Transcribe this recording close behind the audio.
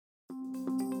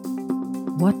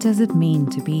What does it mean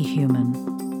to be human?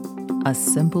 A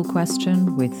simple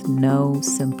question with no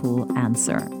simple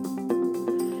answer.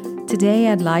 Today,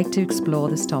 I'd like to explore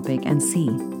this topic and see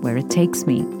where it takes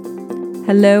me.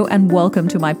 Hello and welcome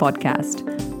to my podcast,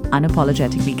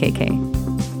 Unapologetically KK.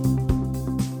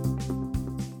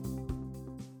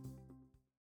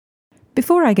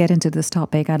 Before I get into this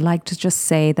topic, I'd like to just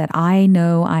say that I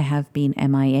know I have been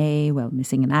MIA,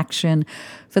 missing in action,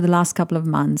 for the last couple of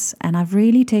months. And I've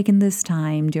really taken this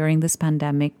time during this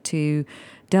pandemic to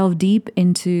delve deep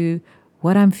into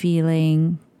what I'm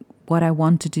feeling, what I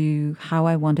want to do, how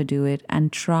I want to do it,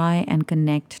 and try and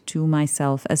connect to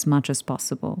myself as much as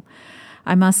possible.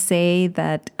 I must say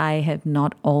that I have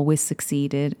not always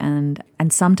succeeded, and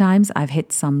sometimes I've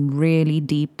hit some really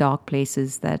deep, dark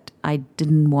places that I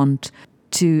didn't want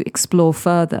to explore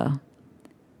further.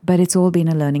 But it's all been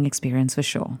a learning experience for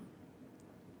sure.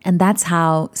 And that's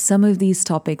how some of these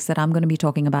topics that I'm going to be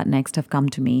talking about next have come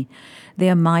to me. They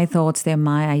are my thoughts, they're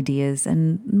my ideas,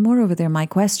 and moreover, they're my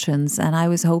questions. And I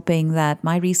was hoping that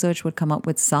my research would come up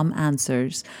with some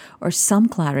answers or some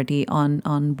clarity on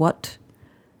what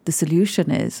the solution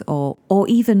is, or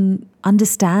even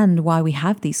understand why we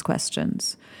have these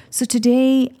questions. So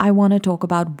today I want to talk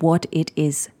about what it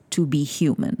is to be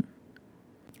human.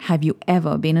 Have you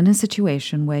ever been in a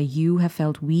situation where you have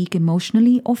felt weak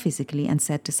emotionally or physically and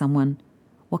said to someone,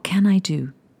 "What can I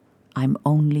do? I'm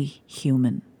only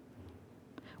human"?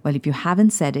 Well, if you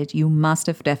haven't said it, you must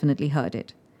have definitely heard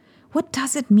it. What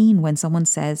does it mean when someone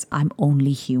says, "I'm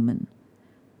only human"?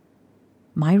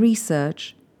 My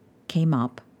research came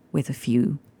up with a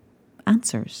few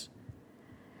answers.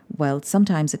 Well,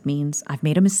 sometimes it means I've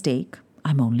made a mistake,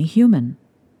 I'm only human.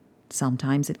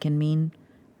 Sometimes it can mean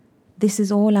this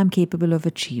is all I'm capable of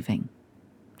achieving.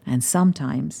 And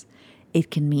sometimes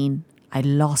it can mean I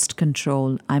lost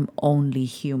control, I'm only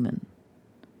human.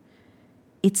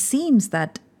 It seems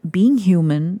that being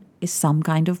human is some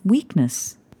kind of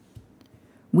weakness.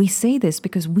 We say this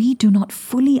because we do not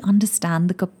fully understand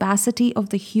the capacity of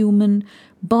the human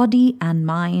body and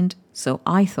mind. So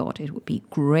I thought it would be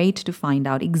great to find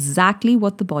out exactly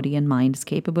what the body and mind is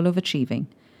capable of achieving.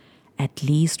 At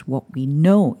least what we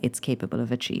know it's capable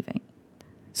of achieving.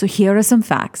 So here are some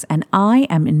facts, and I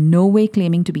am in no way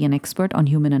claiming to be an expert on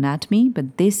human anatomy,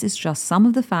 but this is just some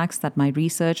of the facts that my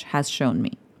research has shown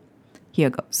me. Here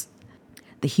goes.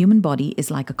 The human body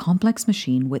is like a complex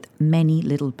machine with many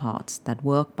little parts that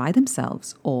work by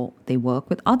themselves, or they work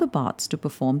with other parts to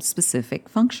perform specific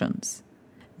functions.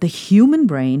 The human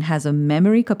brain has a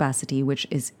memory capacity which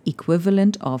is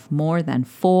equivalent of more than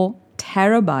 4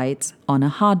 terabytes on a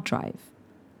hard drive.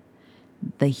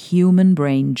 The human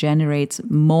brain generates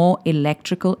more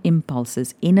electrical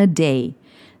impulses in a day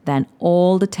than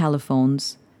all the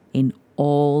telephones in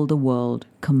all the world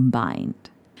combined.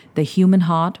 The human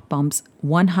heart pumps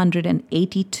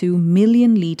 182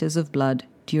 million liters of blood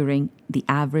during the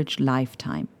average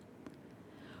lifetime.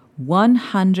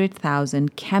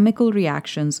 100,000 chemical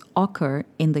reactions occur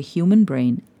in the human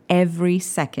brain every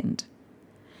second.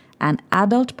 An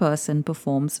adult person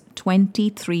performs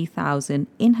 23,000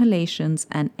 inhalations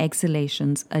and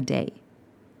exhalations a day.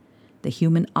 The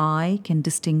human eye can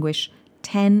distinguish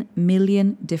 10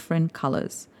 million different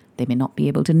colors. They may not be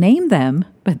able to name them,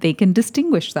 but they can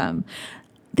distinguish them.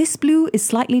 This blue is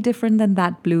slightly different than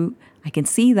that blue. I can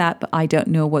see that, but I don't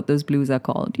know what those blues are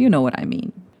called. You know what I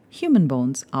mean. Human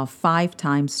bones are 5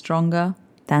 times stronger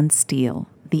than steel.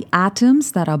 The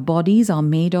atoms that our bodies are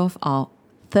made of are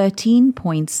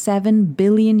 13.7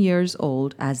 billion years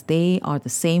old, as they are the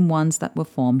same ones that were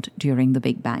formed during the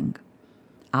Big Bang.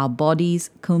 Our bodies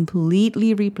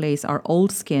completely replace our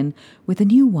old skin with a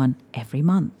new one every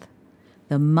month.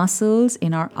 The muscles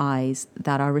in our eyes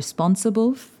that are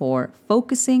responsible for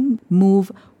focusing move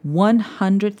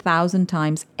 100,000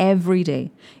 times every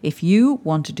day. If you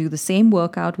want to do the same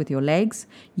workout with your legs,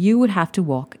 you would have to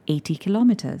walk 80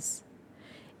 kilometers.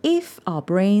 If our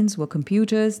brains were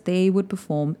computers, they would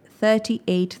perform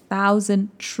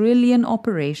 38,000 trillion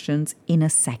operations in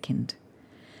a second.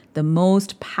 The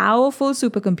most powerful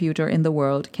supercomputer in the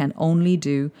world can only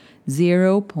do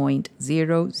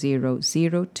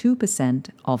 0.0002%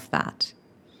 of that.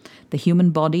 The human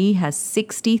body has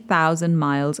 60,000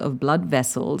 miles of blood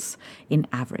vessels in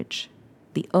average.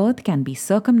 The Earth can be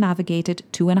circumnavigated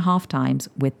 2.5 times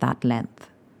with that length.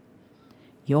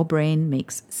 Your brain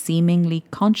makes seemingly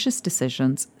conscious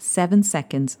decisions 7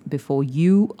 seconds before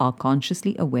you are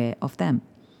consciously aware of them.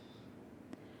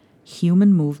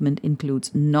 Human movement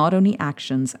includes not only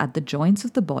actions at the joints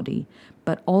of the body,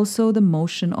 but also the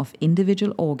motion of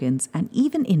individual organs and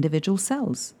even individual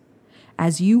cells.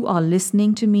 As you are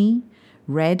listening to me,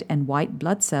 Red and white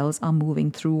blood cells are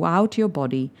moving throughout your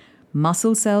body.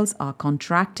 Muscle cells are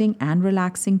contracting and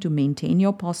relaxing to maintain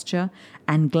your posture,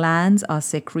 and glands are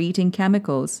secreting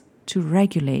chemicals to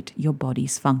regulate your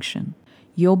body's function.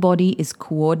 Your body is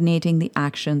coordinating the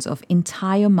actions of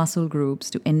entire muscle groups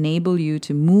to enable you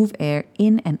to move air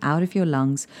in and out of your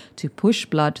lungs, to push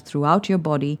blood throughout your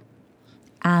body,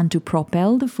 and to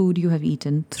propel the food you have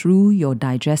eaten through your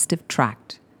digestive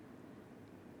tract.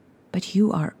 But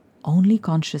you are only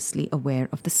consciously aware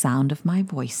of the sound of my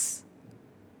voice.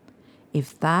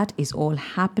 If that is all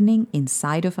happening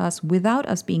inside of us without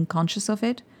us being conscious of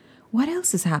it, what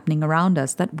else is happening around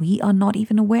us that we are not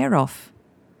even aware of?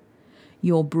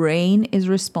 Your brain is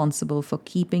responsible for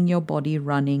keeping your body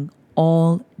running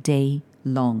all day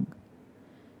long.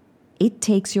 It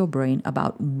takes your brain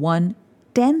about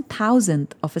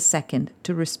 1/10,000th of a second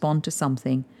to respond to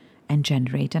something and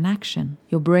generate an action.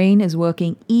 Your brain is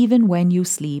working even when you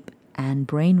sleep, and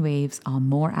brain waves are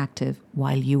more active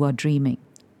while you are dreaming.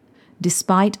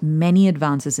 Despite many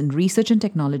advances in research and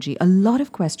technology, a lot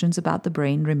of questions about the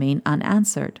brain remain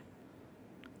unanswered.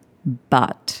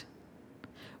 But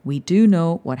we do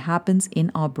know what happens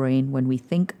in our brain when we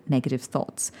think negative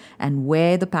thoughts and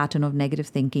where the pattern of negative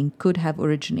thinking could have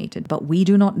originated. But we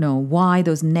do not know why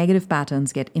those negative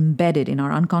patterns get embedded in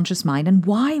our unconscious mind and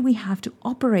why we have to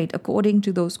operate according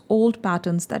to those old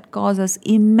patterns that cause us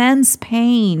immense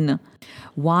pain.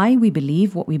 Why we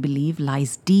believe what we believe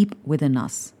lies deep within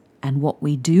us. And what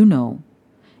we do know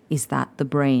is that the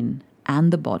brain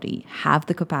and the body have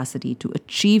the capacity to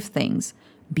achieve things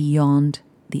beyond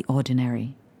the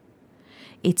ordinary.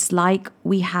 It's like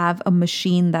we have a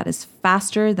machine that is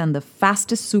faster than the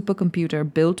fastest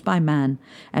supercomputer built by man,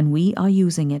 and we are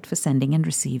using it for sending and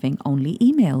receiving only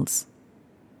emails.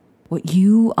 What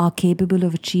you are capable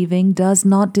of achieving does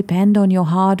not depend on your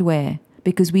hardware,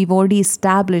 because we've already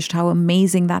established how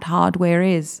amazing that hardware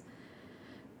is.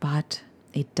 But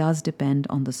it does depend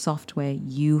on the software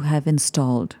you have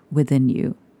installed within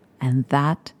you, and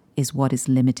that is what is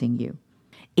limiting you.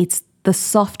 It's the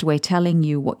software telling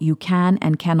you what you can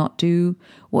and cannot do,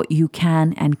 what you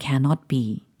can and cannot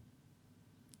be.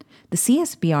 The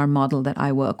CSBR model that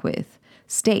I work with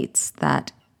states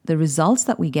that the results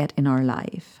that we get in our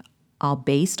life are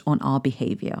based on our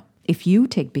behavior. If you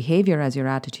take behavior as your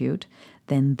attitude,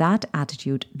 then that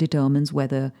attitude determines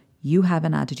whether you have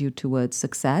an attitude towards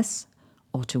success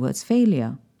or towards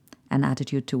failure, an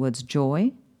attitude towards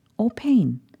joy or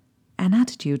pain, an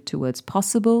attitude towards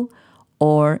possible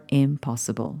or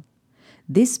impossible.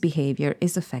 This behavior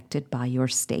is affected by your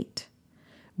state.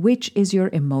 Which is your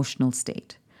emotional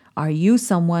state? Are you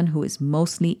someone who is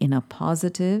mostly in a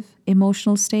positive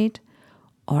emotional state,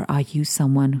 or are you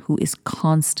someone who is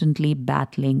constantly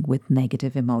battling with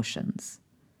negative emotions?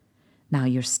 Now,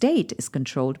 your state is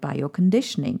controlled by your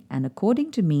conditioning, and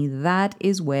according to me, that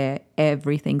is where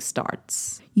everything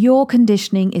starts. Your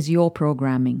conditioning is your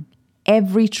programming.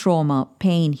 Every trauma,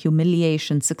 pain,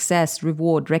 humiliation, success,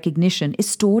 reward, recognition is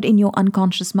stored in your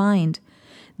unconscious mind.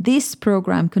 This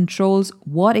program controls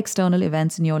what external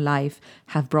events in your life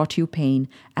have brought you pain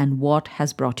and what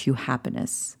has brought you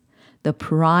happiness. The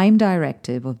prime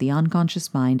directive of the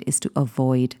unconscious mind is to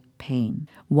avoid pain.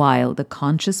 While the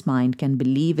conscious mind can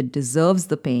believe it deserves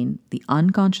the pain, the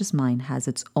unconscious mind has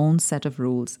its own set of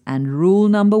rules. And rule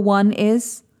number 1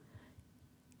 is,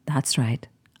 that's right,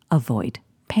 avoid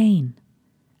pain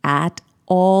at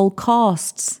all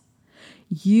costs.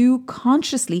 You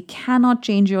consciously cannot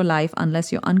change your life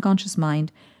unless your unconscious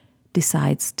mind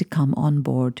decides to come on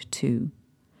board too.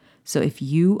 So if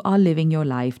you are living your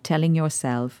life telling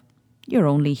yourself, you're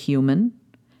only human,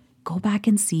 go back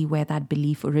and see where that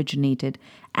belief originated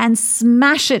and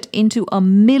smash it into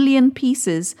 1,000,000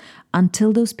 pieces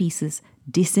until those pieces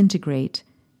disintegrate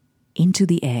into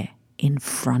the air in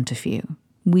front of you.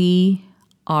 We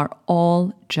are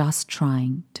all just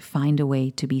trying to find a way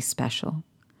to be special.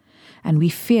 And we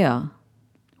fear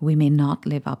we may not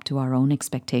live up to our own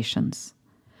expectations.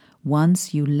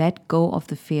 Once you let go of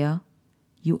the fear,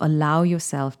 you allow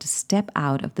yourself to step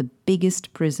out of the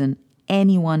biggest prison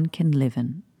anyone can live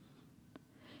in.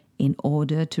 In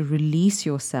order to release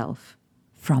yourself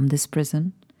from this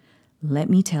prison, let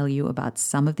me tell you about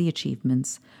some of the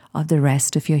achievements of the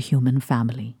rest of your human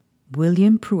family.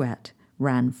 William Pruett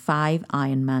ran 5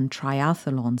 Ironman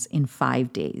triathlons in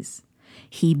 5 days.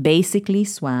 He basically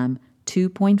swam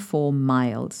 2.4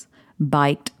 miles,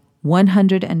 biked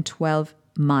 112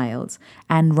 miles,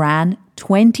 and ran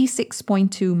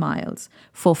 26.2 miles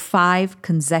for 5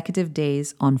 consecutive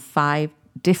days on 5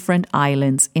 different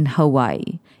islands in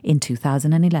Hawaii in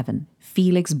 2011.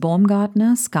 Felix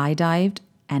Baumgartner skydived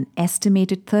an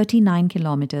estimated 39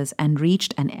 kilometers and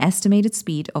reached an estimated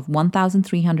speed of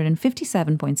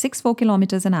 1,357.64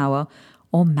 kilometers an hour,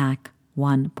 or Mach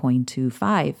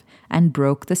 1.25, and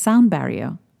broke the sound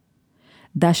barrier.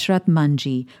 Dashrath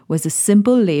Manji was a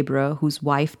simple laborer whose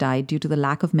wife died due to the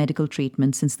lack of medical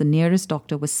treatment since the nearest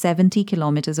doctor was 70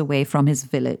 kilometers away from his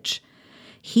village.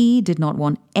 He did not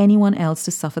want anyone else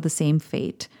to suffer the same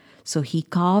fate, so he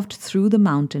carved through the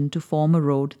mountain to form a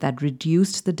road that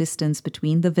reduced the distance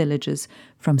between the villages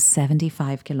from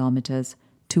 75 kilometers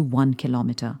to 1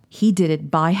 kilometer. He did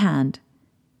it by hand,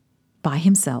 by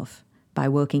himself, by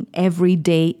working every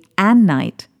day and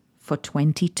night for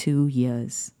 22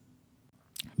 years.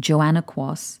 Joanna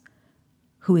Quos,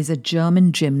 who is a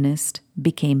German gymnast,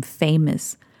 became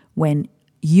famous when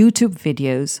YouTube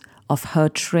videos of her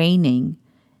training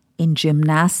in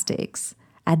gymnastics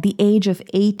at the age of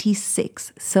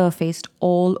 86 surfaced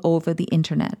all over the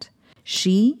internet.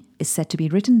 She is set to be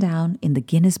written down in the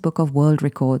Guinness Book of World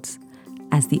Records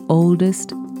as the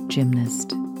oldest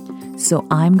gymnast. So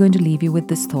I'm going to leave you with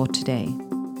this thought today.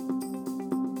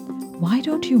 Why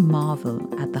don't you marvel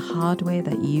at the hardware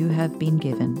that you have been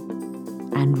given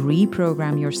and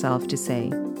reprogram yourself to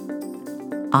say,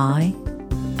 I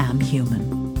am human.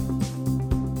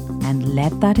 And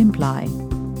let that imply,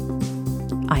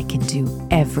 I can do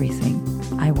everything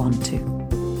I want to.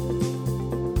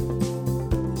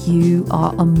 You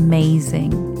are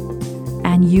amazing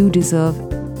and you deserve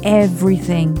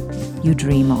everything you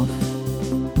dream of.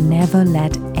 Never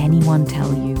let anyone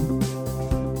tell you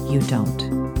you don't.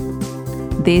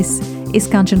 This is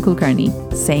Kanchan Kulkarni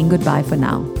saying goodbye for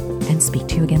now and speak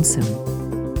to you again soon.